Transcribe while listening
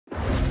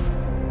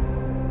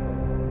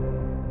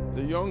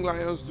The young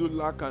lions do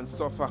lack and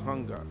suffer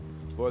hunger,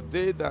 but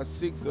they that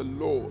seek the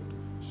Lord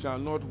shall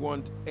not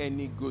want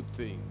any good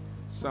thing.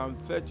 Psalm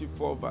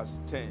 34 verse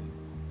 10.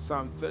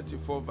 Psalm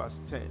 34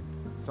 verse 10.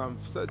 Psalm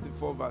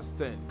 34 verse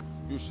 10.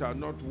 You shall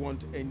not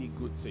want any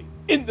good thing.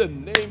 In the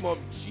name of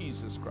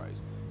Jesus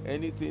Christ,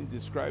 anything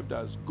described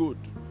as good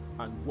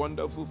and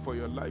wonderful for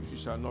your life, you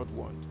shall not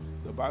want.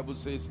 The Bible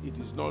says it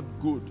is not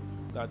good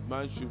that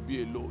man should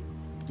be alone.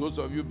 Those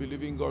of you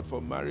believing God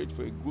for marriage,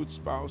 for a good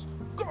spouse,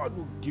 God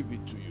will give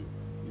it to you.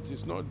 It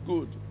is not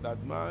good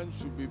that man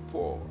should be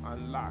poor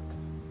and lack.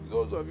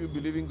 Those of you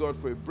believing God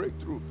for a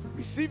breakthrough,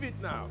 receive it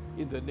now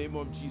in the name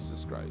of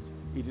Jesus Christ.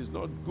 It is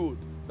not good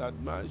that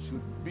man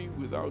should be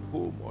without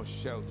home or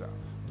shelter.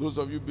 Those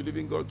of you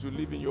believing God to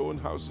live in your own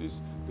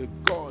houses, the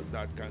God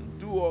that can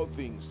do all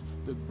things,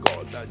 the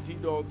God that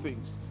did all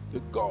things, the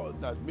God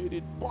that made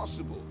it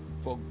possible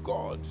for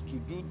God to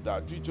do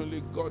that which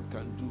only God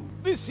can do.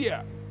 This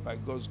year, by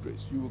God's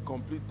grace, you will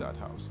complete that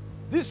house.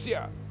 This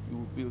year, you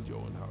will build your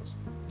own house.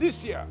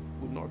 This year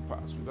will not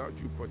pass without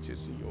you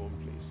purchasing your own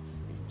place.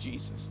 In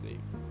Jesus'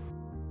 name.